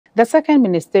The second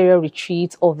ministerial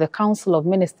retreat of the Council of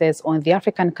Ministers on the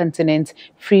African Continent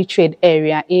Free Trade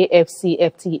Area,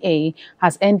 AFCFTA,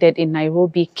 has ended in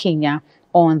Nairobi, Kenya.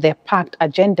 On the packed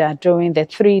agenda during the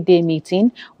three-day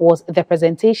meeting was the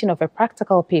presentation of a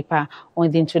practical paper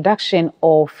on the introduction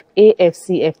of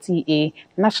AFCFTA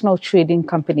national trading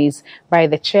companies by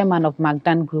the chairman of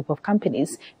Magdan Group of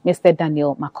Companies, Mr.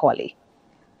 Daniel Macaulay.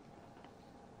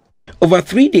 Over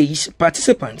 3 days,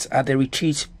 participants at the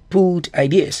retreat pooled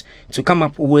ideas to come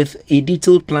up with a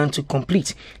detailed plan to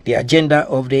complete the agenda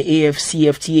of the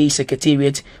AFCFTA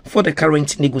Secretariat for the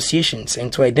current negotiations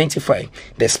and to identify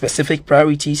the specific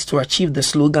priorities to achieve the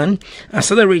slogan,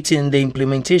 accelerating the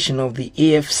implementation of the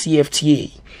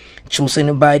AFCFTA,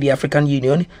 chosen by the African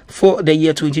Union for the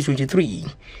year 2023.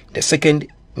 The second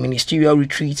ministerial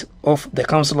retreat of the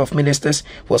Council of Ministers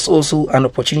was also an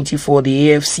opportunity for the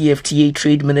AFCFTA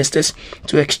trade ministers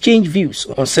to exchange views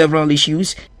on several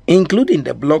issues, including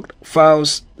the blocked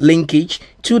files linkage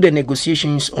to the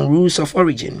negotiations on rules of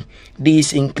origin.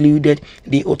 These included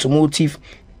the automotive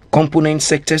component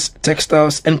sectors,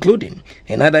 textiles and clothing,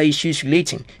 and other issues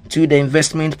relating to the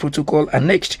investment protocol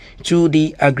annexed to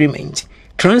the agreement.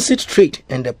 Transit trade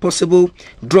and the possible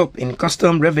drop in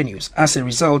custom revenues as a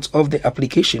result of the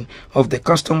application of the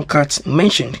custom cuts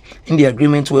mentioned in the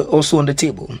agreement were also on the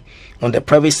table. On the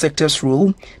private sector's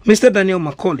role, Mr. Daniel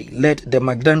Macaulay led the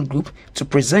Magdan Group to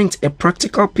present a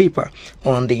practical paper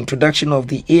on the introduction of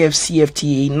the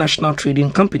AFCFTA national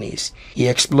trading companies. He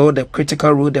explored the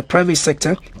critical role the private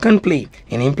sector can play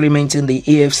in implementing the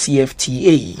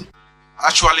AFCFTA.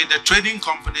 Actually, the trading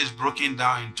company is broken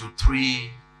down into three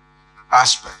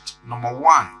aspects. Number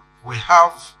one, we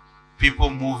have people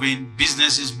moving,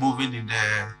 businesses moving in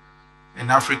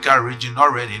Africa region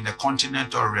already, in the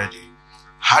continent already.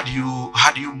 How do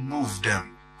you move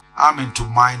them? I'm into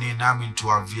mining, I'm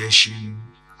into aviation.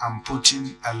 I'm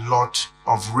putting a lot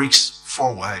of risks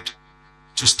forward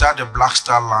to start the Black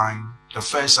Star line, the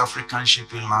first African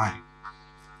shipping line.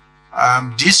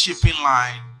 This shipping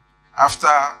line, after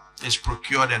it's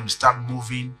procured and start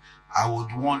moving, I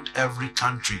would want every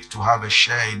country to have a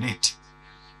share in it,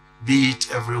 be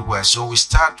it everywhere. So we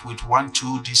start with 1,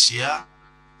 2 this year.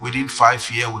 Within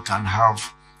 5 years, we can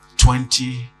have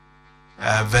 20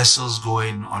 vessels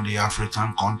going on the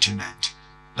African continent.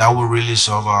 That will really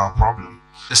solve our problem.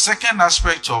 The second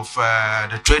aspect of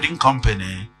the trading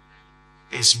company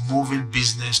is moving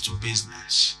business to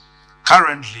business.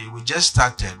 Currently, we just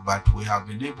started, but we have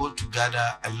been able to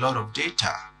gather a lot of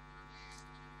data.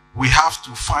 We have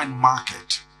to find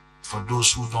market for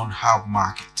those who don't have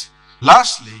market.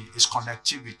 Lastly is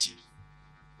connectivity.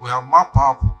 We have mapped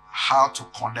up how to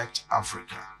connect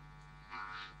Africa.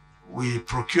 We're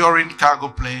procuring cargo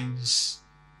planes,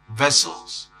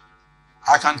 vessels.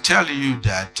 I can tell you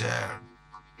that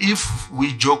if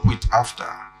we joke with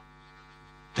AFTA,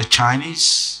 the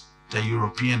Chinese, the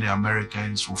European, the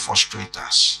Americans will frustrate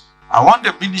us. I want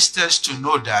the ministers to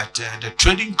know that the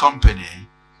trading company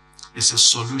is a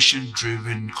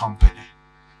solution-driven company.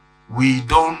 We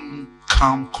don't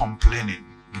come complaining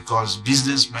because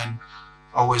businessmen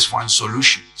always find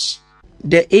solutions.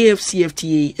 The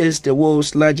AFCFTA is the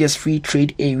world's largest free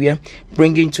trade area,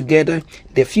 bringing together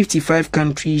the 55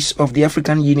 countries of the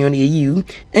African Union (AU)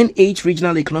 and 8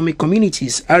 regional economic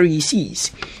communities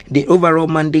 (RECs). The overall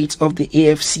mandate of the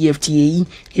AFCFTA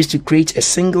is to create a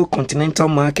single continental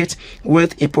market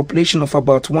with a population of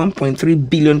about 1.3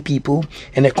 billion people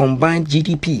and a combined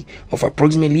GDP of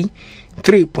approximately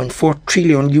 $3.4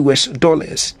 trillion.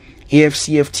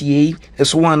 AFCFTA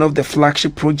is one of the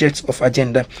flagship projects of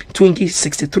Agenda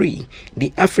 2063,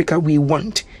 the Africa We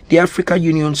Want, the Africa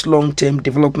Union's long-term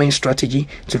development strategy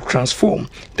to transform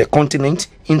the continent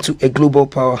into a global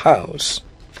powerhouse.